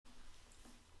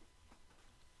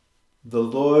The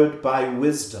Lord by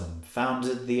wisdom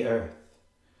founded the earth.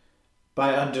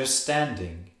 By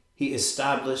understanding he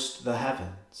established the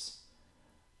heavens.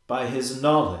 By his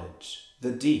knowledge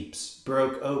the deeps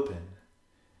broke open,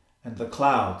 and the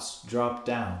clouds dropped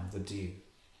down the dew.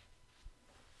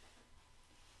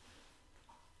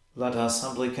 Let us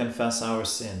humbly confess our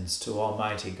sins to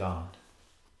Almighty God.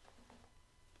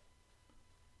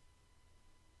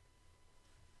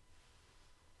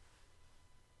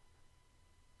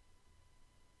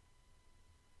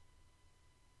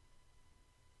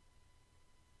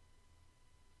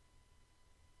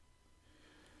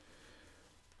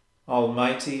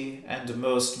 Almighty and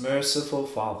most merciful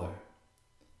Father,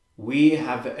 we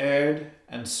have erred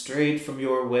and strayed from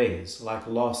your ways like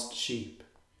lost sheep.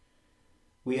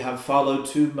 We have followed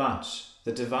too much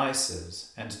the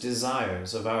devices and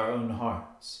desires of our own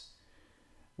hearts.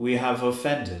 We have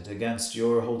offended against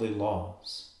your holy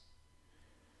laws.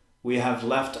 We have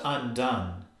left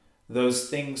undone those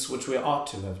things which we ought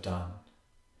to have done,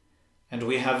 and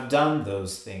we have done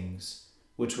those things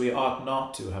which we ought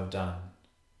not to have done.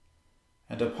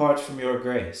 And apart from your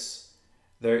grace,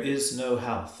 there is no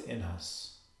health in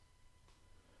us.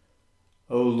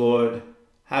 O Lord,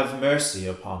 have mercy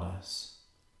upon us.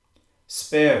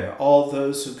 Spare all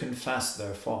those who confess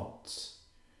their faults.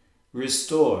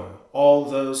 Restore all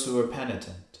those who are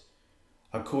penitent,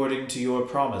 according to your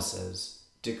promises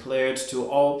declared to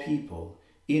all people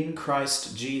in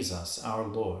Christ Jesus our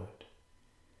Lord.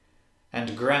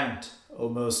 And grant, O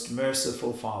most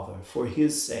merciful Father, for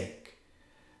his sake,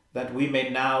 that we may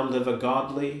now live a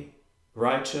godly,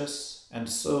 righteous, and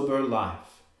sober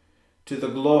life, to the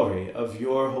glory of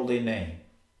your holy name.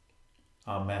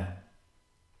 Amen.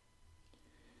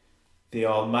 The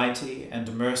Almighty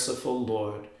and merciful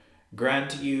Lord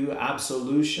grant you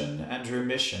absolution and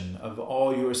remission of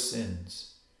all your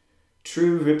sins,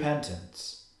 true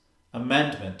repentance,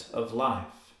 amendment of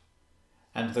life,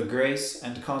 and the grace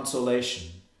and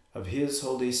consolation of his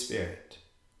Holy Spirit.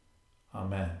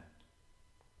 Amen.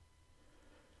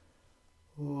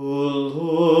 O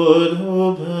Lord,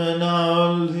 open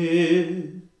our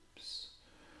lips,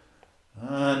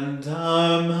 and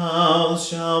our mouths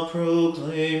shall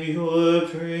proclaim your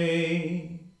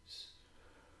praise.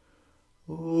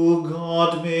 O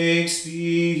God, make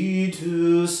speed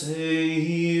to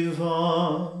save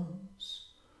us.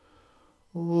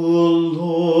 O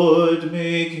Lord,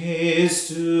 make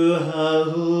haste to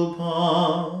help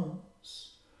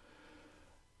us.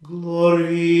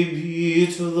 Glory be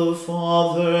to the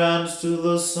Father, and to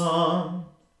the Son,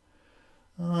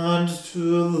 and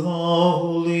to the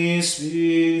Holy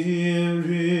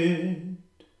Spirit,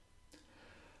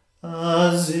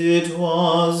 as it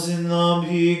was in the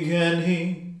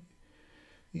beginning,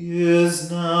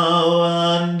 is now,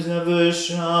 and ever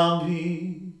shall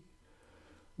be,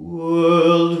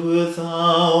 world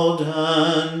without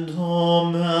end.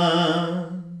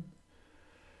 Amen.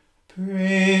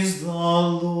 Praise the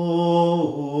Lord.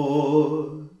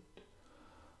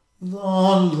 The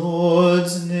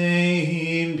Lord's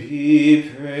name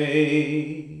be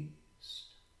praised.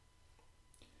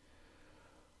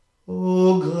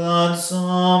 O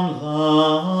gladsome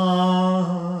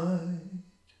light,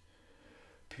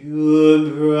 pure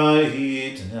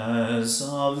brightness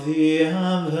of the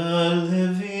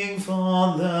ever-living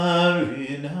Father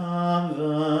in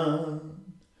heaven,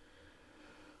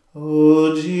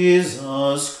 O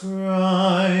Jesus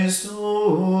Christ,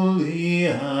 holy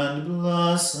and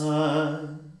blessed,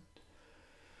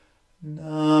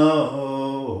 now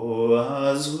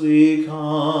as we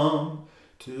come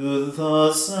to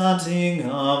the setting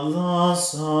of the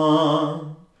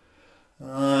sun,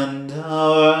 and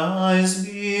our eyes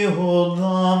behold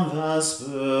the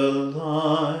vesper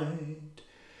light,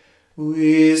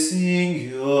 we sing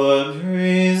your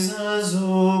praises,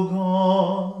 O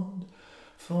God,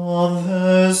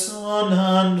 Father, Son,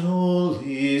 and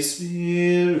Holy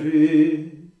Spirit.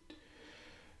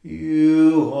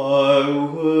 You are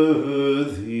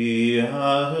worthy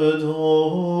at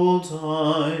all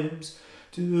times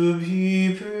to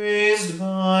be praised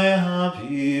by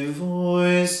happy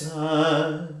voices,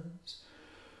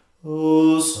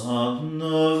 O Son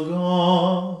of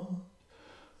God,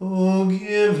 O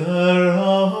Giver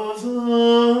of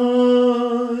life,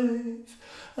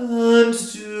 and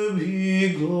to be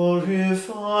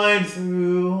glorified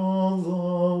through all the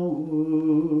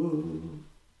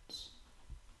worlds.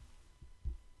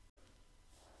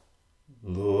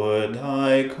 Lord,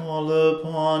 I call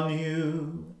upon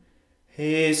you,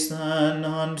 hasten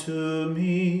unto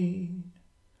me,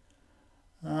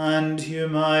 and hear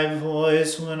my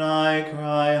voice when I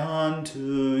cry unto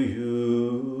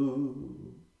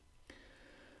you.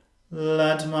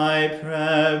 Let my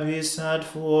prayer be set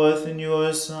forth in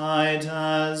your sight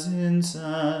as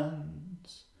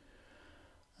incense,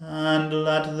 and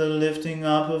let the lifting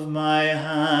up of my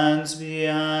hands be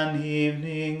an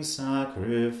evening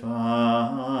sacrifice.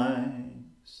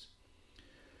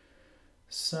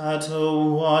 Set a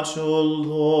watch, O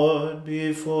Lord,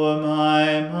 before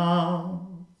my mouth,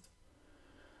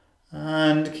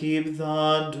 and keep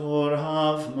the door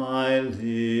of my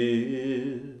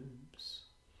lips.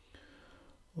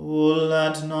 O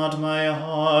let not my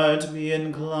heart be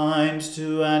inclined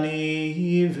to any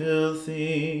evil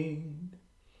thing.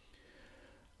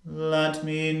 Let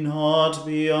me not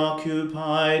be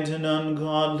occupied in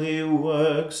ungodly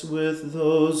works with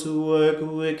those who work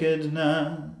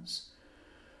wickedness,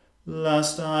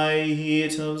 lest I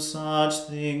eat of such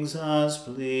things as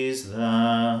please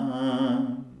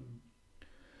them.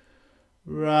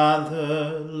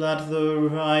 Rather, let the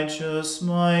righteous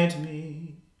smite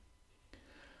me,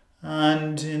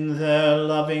 and in their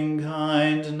loving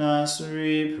kindness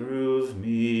reprove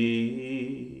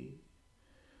me.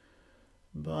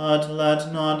 But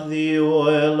let not the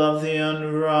oil of the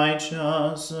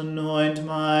unrighteous anoint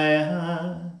my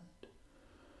head.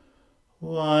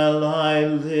 While I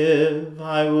live,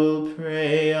 I will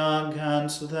pray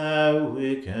against their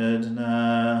wickedness.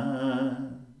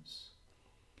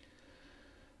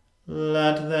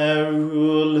 Let their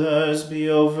rulers be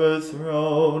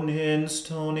overthrown in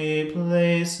stony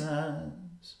places,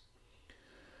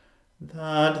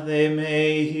 that they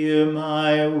may hear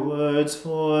my words,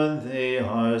 for they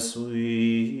are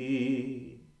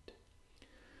sweet.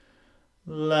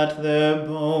 Let their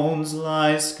bones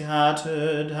lie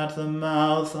scattered at the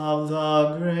mouth of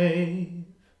the grave,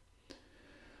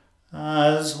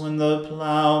 as when the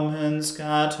plowman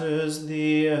scatters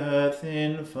the earth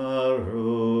in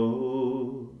furrows.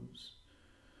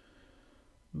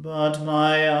 But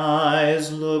my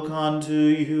eyes look unto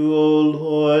you, O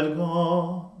Lord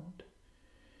God.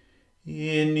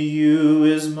 In you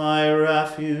is my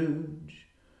refuge.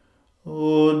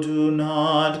 O do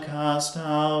not cast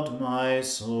out my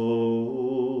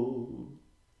soul.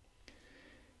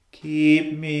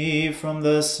 Keep me from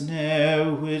the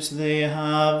snare which they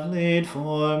have laid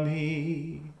for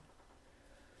me,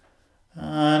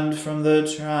 and from the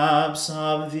traps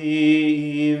of the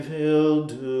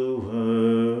evildoers.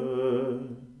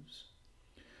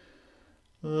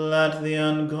 Let the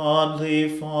ungodly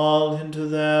fall into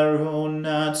their own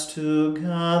nets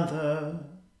together,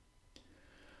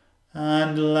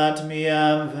 and let me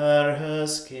ever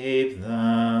escape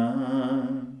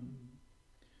them.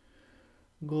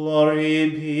 Glory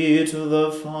be to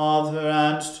the Father,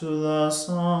 and to the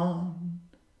Son,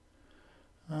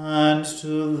 and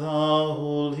to the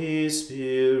Holy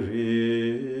Spirit,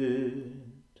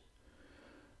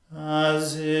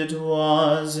 as it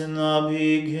was in the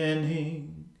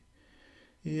beginning,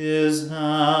 is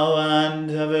now, and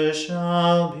ever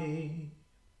shall be,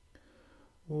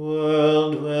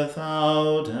 world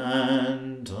without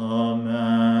end. Amen.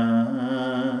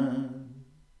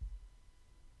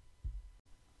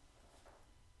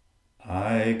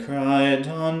 I cried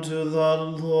unto the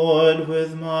Lord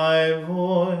with my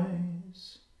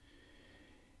voice,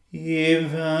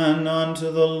 even unto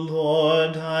the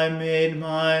Lord I made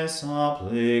my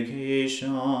supplication.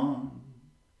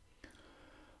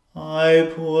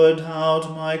 I poured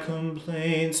out my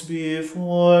complaints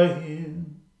before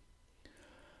him,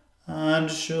 and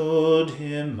showed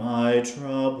him my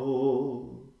trouble.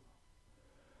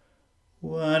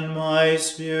 When my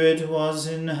spirit was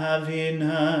in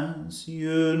heaviness,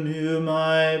 you knew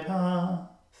my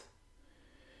path.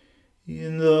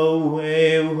 In the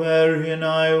way wherein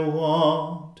I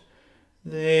walked,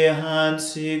 they had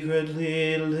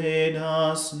secretly laid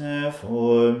a snare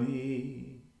for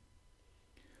me.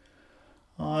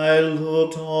 I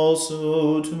looked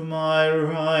also to my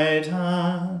right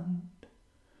hand,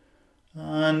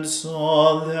 and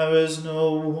saw there is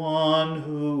no one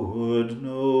who would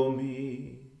know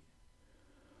me.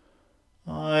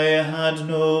 I had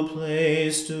no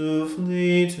place to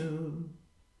flee to,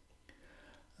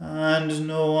 and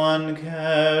no one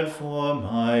cared for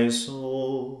my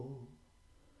soul.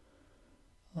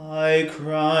 I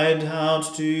cried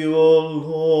out to you, O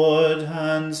Lord,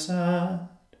 and said,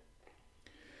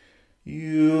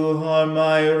 You are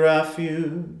my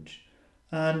refuge,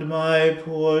 and my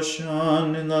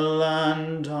portion in the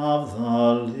land of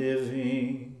the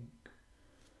living.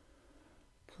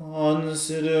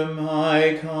 Consider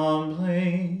my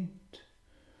complaint,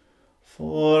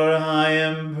 for I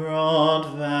am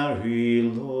brought very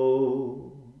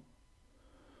low.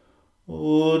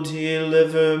 O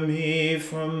deliver me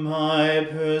from my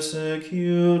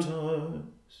persecutors,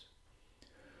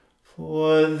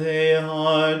 for they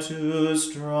are too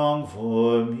strong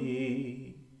for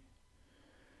me.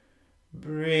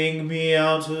 Bring me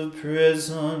out of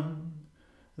prison,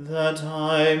 that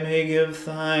I may give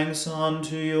thanks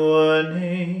unto your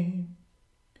name.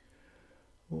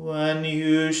 When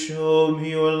you show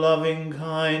me your loving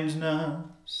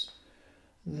kindness,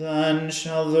 then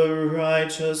shall the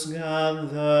righteous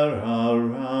gather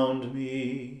around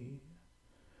me.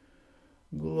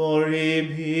 Glory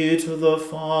be to the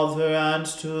Father, and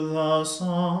to the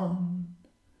Son,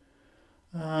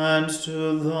 and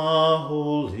to the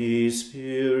Holy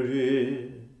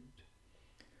Spirit,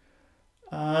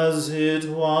 as it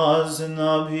was in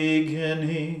the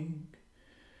beginning,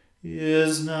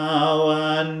 is now,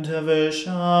 and ever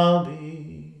shall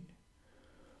be,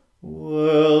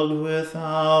 world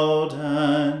without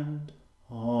end.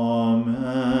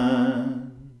 Amen.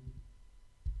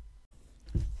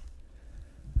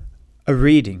 A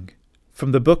reading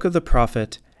from the book of the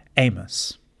prophet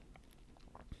Amos.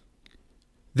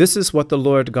 This is what the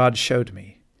Lord God showed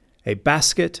me, a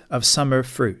basket of summer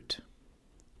fruit.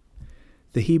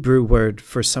 The Hebrew word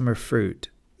for summer fruit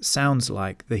sounds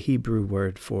like the Hebrew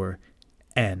word for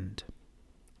end.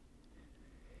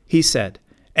 He said,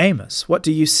 Amos, what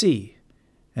do you see?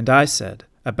 And I said,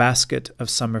 a basket of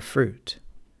summer fruit.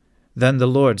 Then the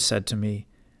Lord said to me,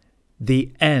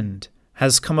 the end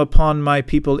has come upon my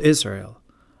people Israel.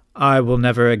 I will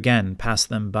never again pass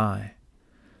them by.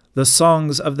 The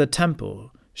songs of the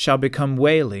temple shall become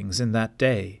wailings in that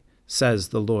day, says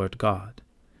the Lord God.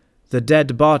 The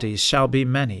dead bodies shall be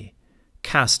many,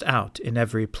 cast out in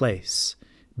every place.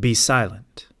 Be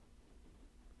silent.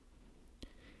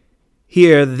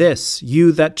 Hear this,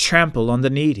 you that trample on the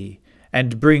needy,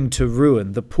 and bring to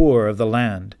ruin the poor of the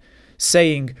land,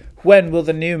 saying, when will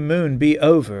the new moon be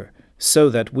over, so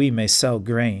that we may sell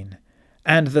grain,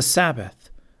 and the Sabbath,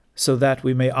 so that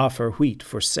we may offer wheat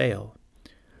for sale?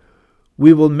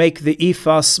 We will make the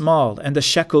ephah small and the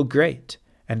shekel great,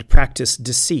 and practice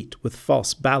deceit with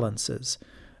false balances,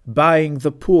 buying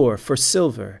the poor for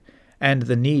silver, and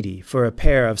the needy for a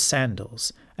pair of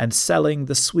sandals, and selling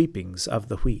the sweepings of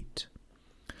the wheat.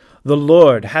 The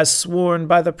Lord has sworn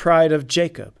by the pride of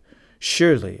Jacob,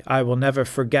 surely I will never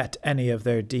forget any of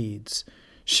their deeds.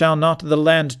 Shall not the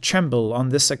land tremble on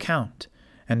this account,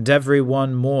 and every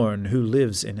one mourn who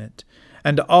lives in it,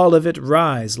 and all of it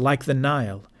rise like the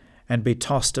Nile, and be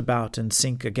tossed about and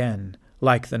sink again,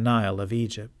 like the Nile of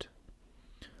Egypt?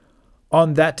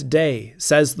 On that day,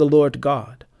 says the Lord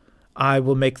God, I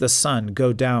will make the sun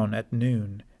go down at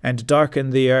noon, and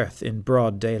darken the earth in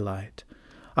broad daylight.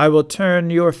 I will turn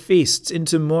your feasts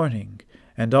into mourning,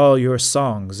 and all your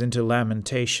songs into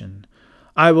lamentation.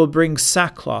 I will bring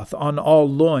sackcloth on all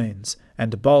loins,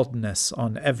 and baldness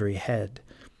on every head.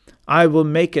 I will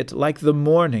make it like the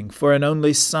morning for an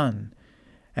only son,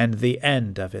 and the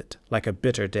end of it like a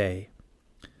bitter day.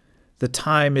 The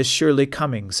time is surely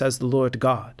coming, says the Lord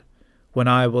God, when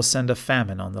I will send a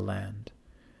famine on the land,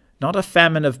 not a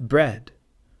famine of bread,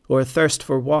 or a thirst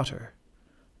for water,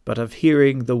 but of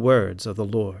hearing the words of the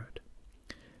Lord.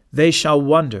 They shall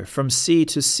wander from sea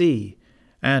to sea,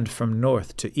 and from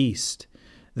north to east.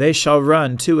 They shall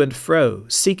run to and fro,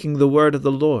 seeking the word of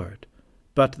the Lord,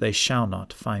 but they shall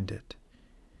not find it.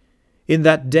 In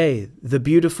that day the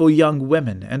beautiful young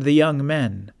women and the young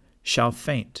men shall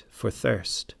faint for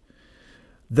thirst.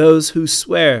 Those who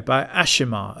swear by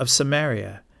Ashimah of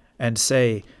Samaria, and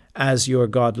say, as your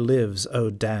God lives, O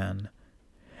Dan,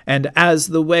 and as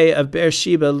the way of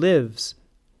Beersheba lives,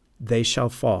 they shall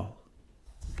fall,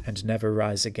 and never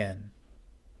rise again.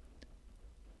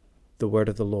 The word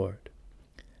of the Lord.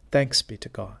 Thanks be to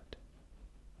God.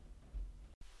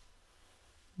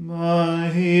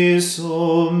 My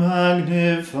soul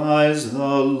magnifies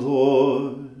the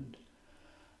Lord,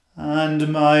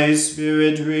 and my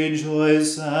spirit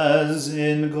rejoices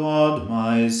in God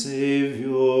my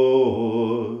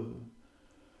Saviour.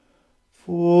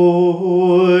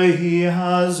 For he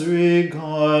has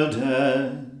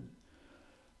regarded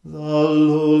the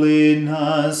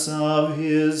lowliness of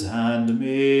his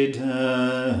handmaiden.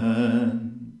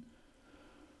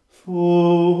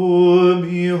 For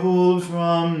behold,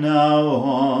 from now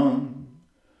on,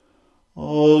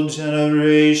 all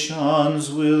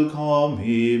generations will call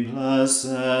me blessed.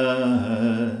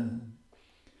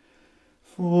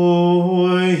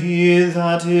 For he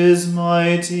that is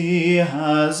mighty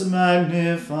has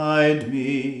magnified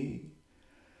me,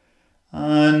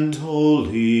 and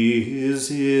holy is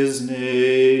his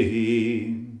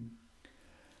name.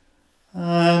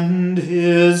 And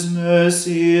his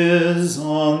mercy is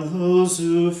on those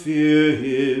who fear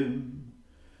him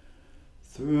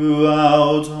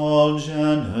throughout all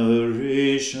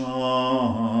generations.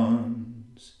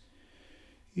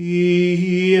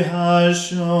 He has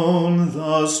shown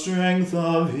the strength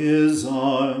of his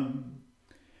arm.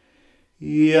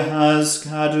 He has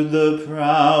scattered the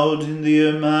proud in the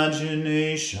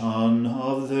imagination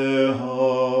of their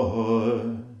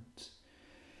hearts.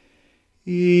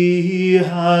 He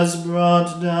has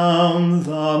brought down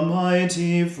the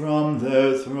mighty from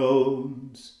their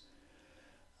thrones,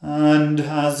 and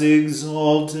has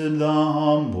exalted the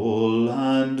humble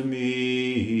and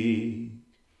meek.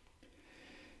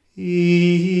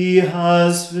 He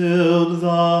has filled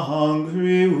the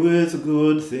hungry with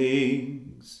good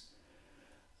things,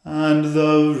 and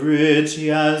the rich he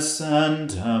has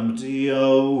sent empty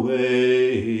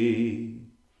away.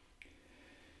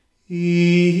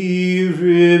 He,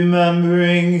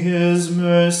 remembering his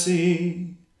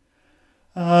mercy,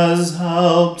 has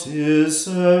helped his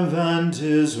servant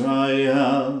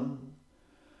Israel,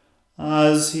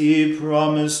 as he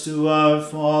promised to our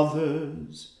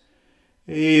fathers,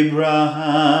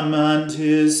 Abraham and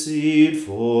his seed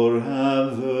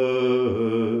forever.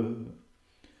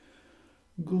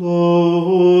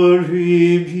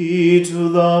 Glory be to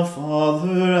the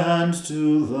Father and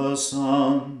to the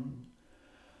Son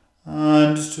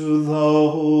and to the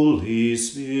Holy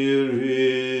Spirit,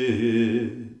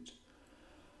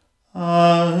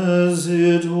 as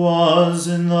it was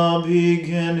in the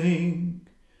beginning,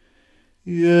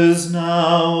 is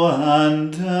now,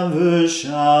 and ever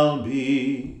shall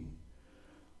be,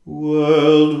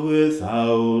 world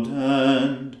without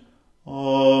end.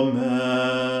 Amen.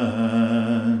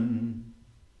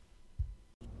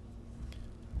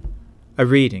 A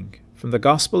reading from the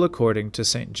Gospel according to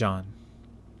St. John.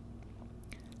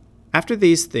 After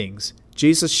these things,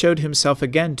 Jesus showed himself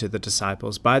again to the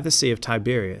disciples by the Sea of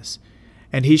Tiberias,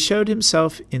 and he showed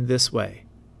himself in this way.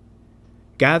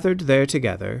 Gathered there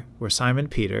together were Simon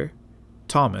Peter,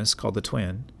 Thomas called the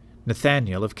twin,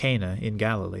 Nathanael of Cana in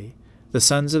Galilee, the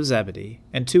sons of Zebedee,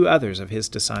 and 2 others of his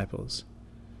disciples.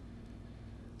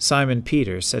 Simon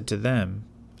Peter said to them,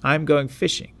 "I am going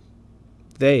fishing."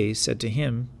 They said to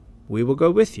him, "We will go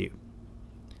with you."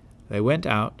 They went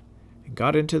out and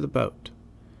got into the boat,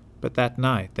 but that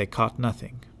night they caught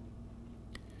nothing.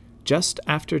 Just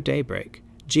after daybreak,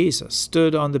 Jesus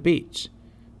stood on the beach,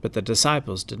 but the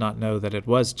disciples did not know that it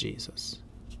was Jesus.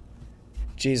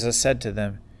 Jesus said to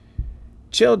them,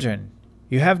 "Children,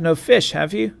 you have no fish,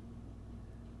 have you?"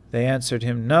 They answered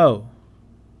him, "No."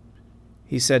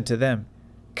 He said to them,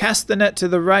 "Cast the net to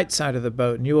the right side of the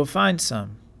boat, and you will find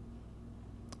some."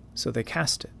 So they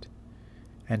cast it,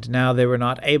 and now they were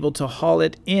not able to haul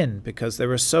it in because there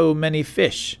were so many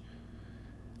fish.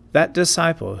 That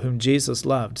disciple whom Jesus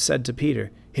loved said to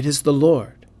Peter, "It is the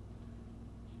Lord."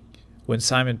 When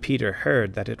Simon Peter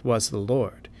heard that it was the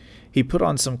Lord, he put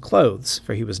on some clothes,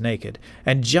 for he was naked,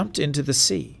 and jumped into the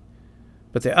sea.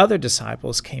 But the other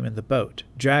disciples came in the boat,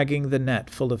 dragging the net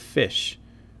full of fish,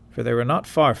 for they were not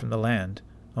far from the land,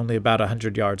 only about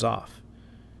 100 yards off.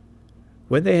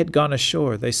 When they had gone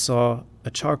ashore, they saw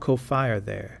a charcoal fire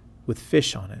there, with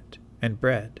fish on it, and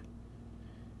bread.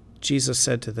 Jesus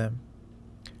said to them,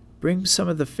 "Bring some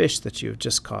of the fish that you have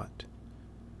just caught."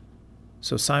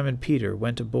 So Simon Peter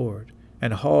went aboard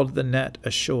and hauled the net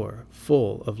ashore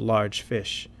full of large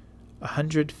fish,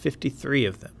 153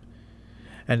 of them.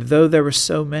 And though there were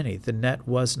so many, the net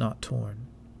was not torn.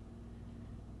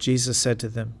 Jesus said to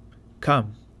them,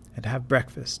 "Come and have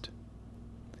breakfast."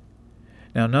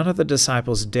 Now none of the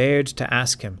disciples dared to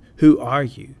ask him, "Who are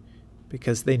you?"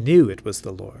 because they knew it was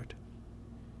the Lord.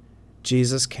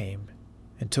 Jesus came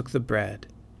and took the bread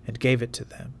and gave it to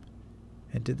them,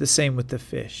 and did the same with the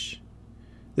fish.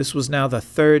 This was now the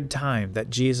 3rd time that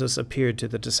Jesus appeared to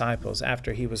the disciples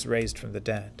after he was raised from the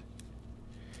dead.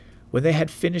 When they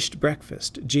had finished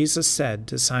breakfast, Jesus said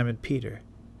to Simon Peter,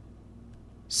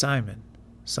 "Simon,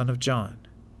 son of John,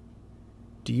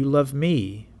 do you love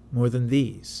me more than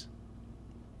these?"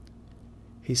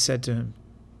 He said to him,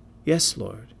 "Yes,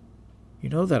 Lord, you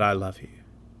know that I love you."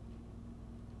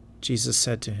 Jesus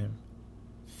said to him,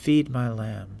 "Feed my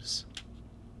lambs."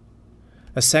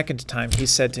 A second time he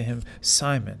said to him,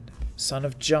 "Simon, son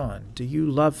of John, do you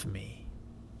love me?"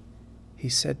 He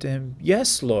said to him,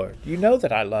 "Yes, Lord, you know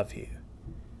that I love you."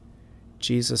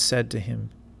 Jesus said to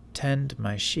him, "Tend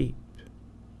my sheep."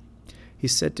 He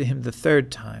said to him the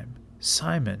 3rd time,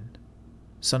 "Simon,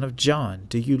 son of John,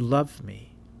 do you love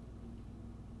me?"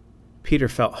 Peter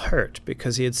felt hurt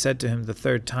because he had said to him the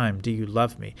 3rd time, "Do you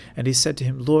love me?" And he said to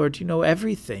him, "Lord, you know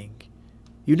everything.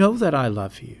 You know that I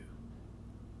love you."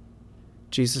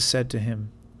 Jesus said to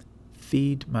him,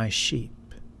 "Feed my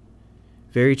sheep.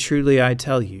 Very truly I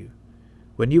tell you,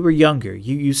 When you were younger,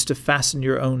 you used to fasten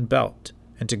your own belt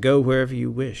and to go wherever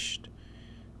you wished.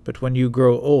 But when you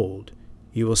grow old,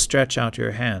 you will stretch out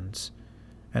your hands,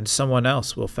 and someone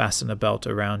else will fasten a belt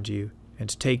around you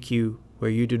and take you where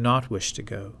you do not wish to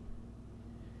go."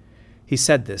 He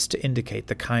said this to indicate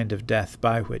the kind of death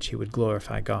by which he would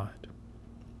glorify God.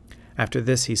 After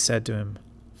this he said to him,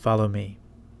 "Follow me."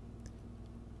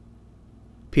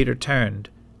 Peter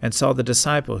turned and saw the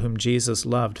disciple whom Jesus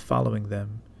loved following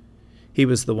them. He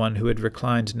was the one who had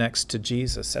reclined next to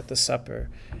Jesus at the supper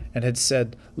and had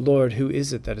said, "Lord, who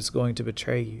is it that is going to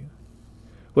betray you?"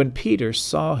 When Peter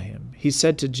saw him, he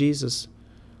said to Jesus,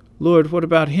 "Lord, what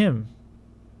about him?"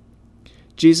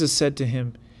 Jesus said to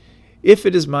him, "If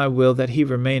it is my will that he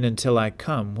remain until I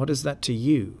come, what is that to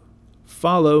you?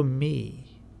 Follow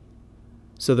me."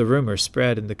 So the rumor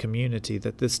spread in the community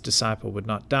that this disciple would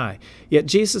not die. Yet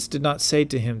Jesus did not say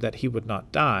to him that he would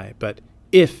not die, but,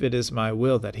 "If it is my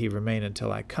will that he remain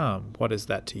until I come, what is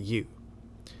that to you?"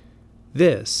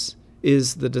 This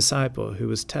is the disciple who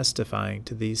was testifying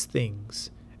to these things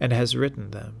and has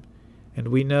written them, and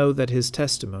we know that his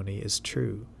testimony is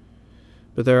true.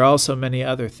 But there are also many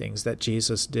other things that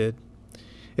Jesus did.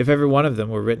 If every one of them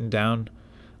were written down,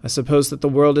 I suppose that the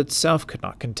world itself could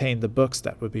not contain the books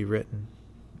that would be written.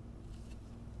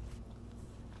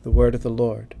 The word of the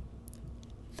Lord.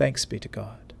 Thanks be to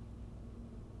God.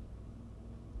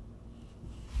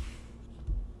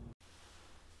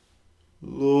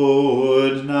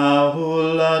 Lord, now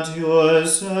let your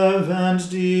servant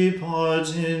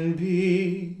depart in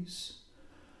peace,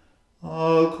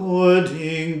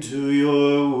 according to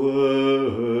your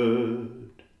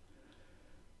word.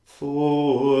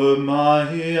 For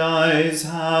my eyes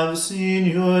have seen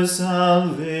your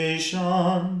salvation,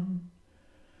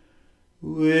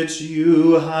 which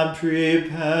you have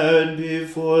prepared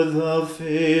before the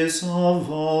face of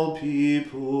all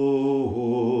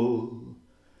people,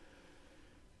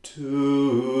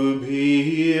 to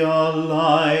be a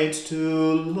light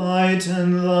to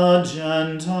lighten the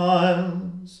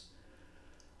Gentiles,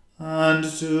 and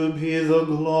to be the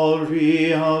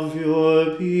glory of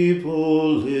your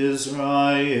people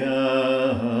Israel.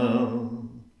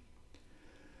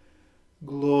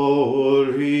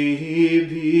 Glory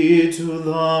be to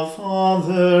the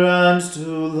Father and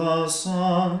to the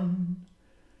Son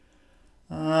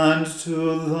and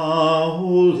to the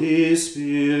Holy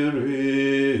Spirit,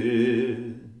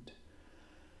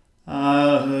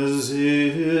 as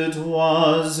it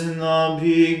was in the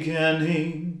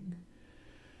beginning,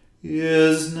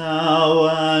 is now,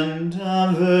 and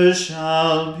ever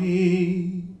shall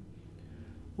be,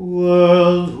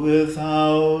 world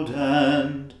without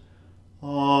end.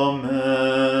 Amen.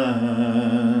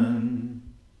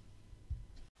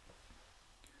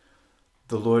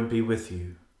 The Lord be with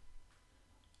you.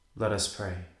 Let us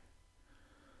pray.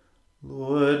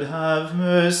 Lord, have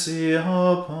mercy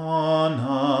upon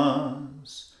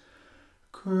us.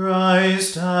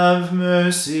 Christ, have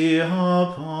mercy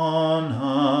upon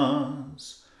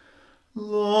us.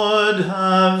 Lord,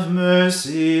 have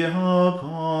mercy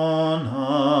upon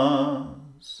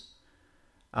us.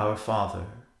 Our Father,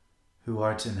 who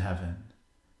art in heaven,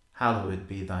 hallowed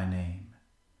be thy name.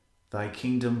 Thy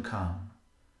kingdom come,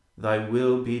 thy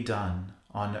will be done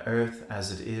on earth as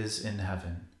it is in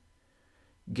heaven.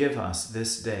 Give us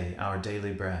this day our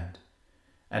daily bread,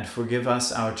 and forgive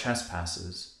us our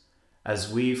trespasses, as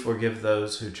we forgive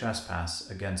those who trespass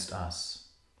against us.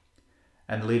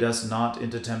 And lead us not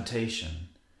into temptation,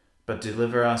 but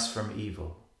deliver us from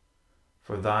evil.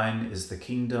 For thine is the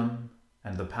kingdom,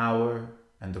 and the power,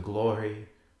 and the glory,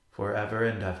 forever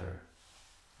and ever.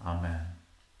 Amen.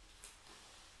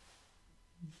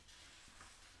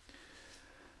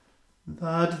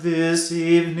 That this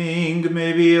evening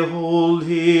may be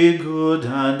wholly good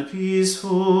and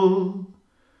peaceful,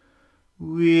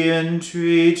 we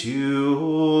entreat you,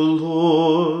 O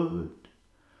Lord,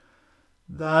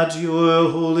 that your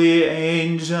holy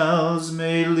angels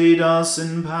may lead us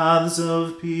in paths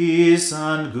of peace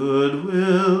and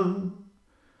goodwill.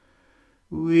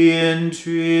 We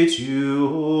entreat you,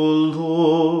 O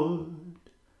Lord,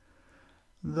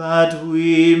 that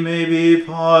we may be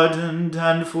pardoned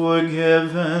and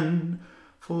forgiven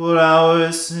for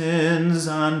our sins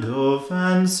and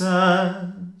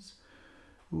offenses.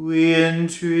 We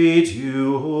entreat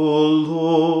you, O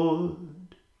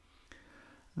Lord,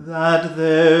 that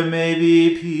there may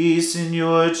be peace in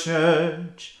your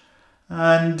church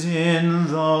and in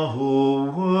the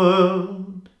whole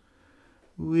world.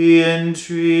 We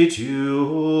entreat you,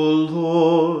 O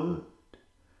Lord,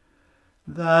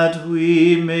 that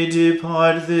we may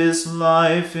depart this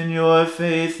life in your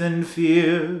faith and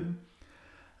fear,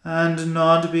 and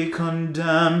not be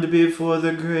condemned before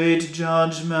the great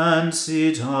judgment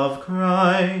seat of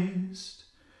Christ.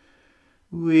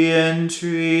 We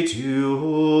entreat you,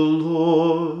 O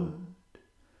Lord,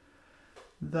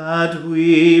 that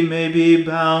we may be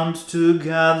bound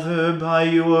together by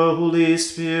your Holy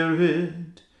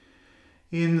Spirit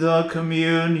in the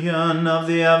communion of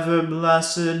the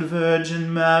ever-blessed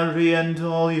Virgin Mary and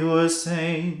all your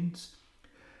saints,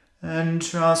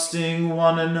 entrusting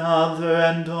one another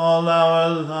and all our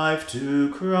life to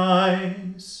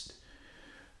Christ.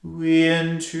 We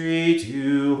entreat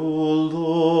you, O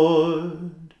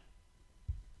Lord.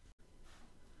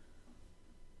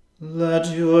 Let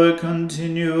your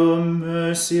continual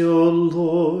mercy, O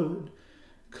Lord,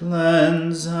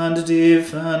 cleanse and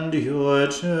defend your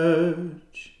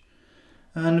church,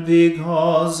 and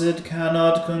because it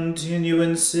cannot continue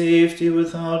in safety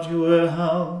without your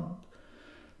help,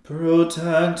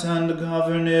 protect and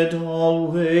govern it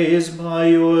always by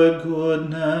your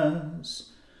goodness.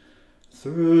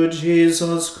 Through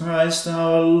Jesus Christ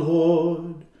our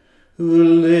Lord, who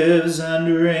lives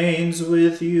and reigns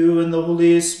with you in the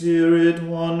Holy Spirit,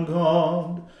 one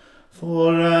God,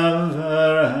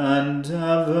 forever and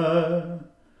ever.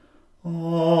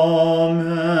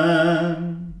 Amen.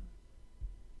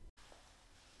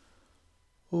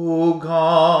 O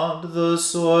God, the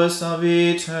source of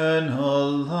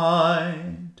eternal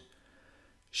light,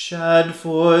 shed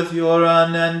forth your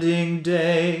unending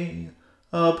day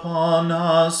upon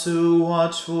us who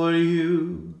watch for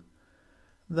you,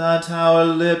 that our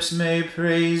lips may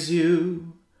praise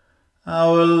you,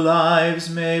 our lives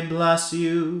may bless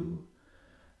you,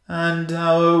 and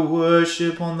our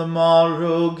worship on the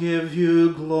morrow give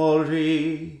you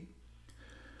glory.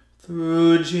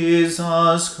 Through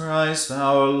Jesus Christ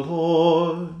our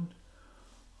Lord.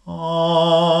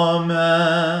 Amen.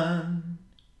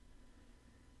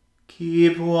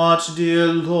 Keep watch, dear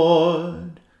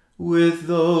Lord, with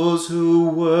those who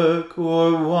work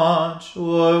or watch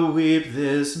or weep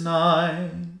this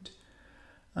night,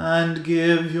 and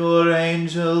give your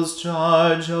angels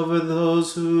charge over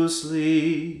those who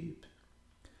sleep.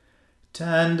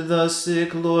 Tend the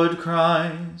sick, Lord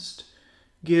Christ.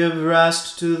 Give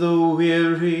rest to the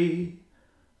weary.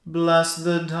 Bless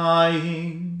the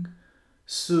dying.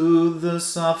 Soothe the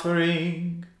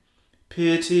suffering.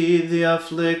 Pity the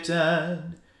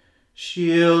afflicted.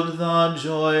 Shield the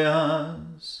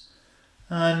joyous.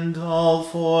 And all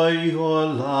for your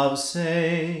love's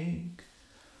sake.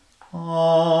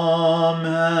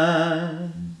 Amen.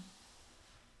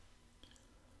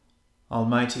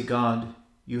 Almighty God,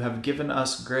 you have given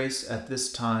us grace at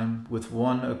this time with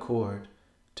one accord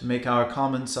to make our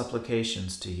common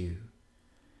supplications to you.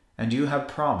 And you have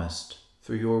promised,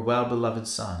 through your well-beloved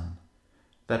Son,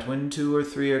 that when 2 or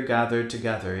 3 are gathered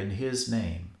together in his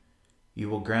name, you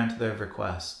will grant their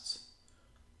requests.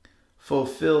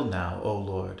 Fulfill now, O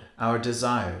Lord, our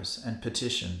desires and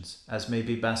petitions as may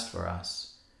be best for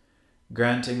us,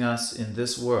 granting us in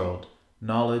this world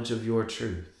knowledge of your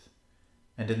truth,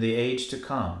 and in the age to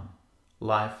come,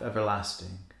 life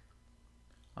everlasting.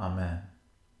 Amen.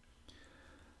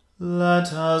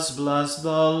 Let us bless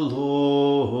the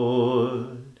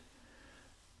Lord.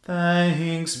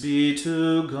 Thanks be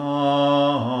to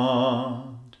God.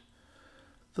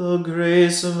 The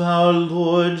grace of our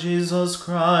Lord Jesus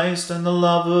Christ, and the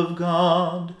love of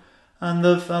God, and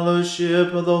the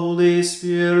fellowship of the Holy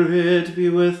Spirit be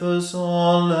with us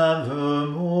all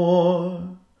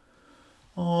evermore.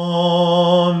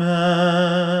 Amen.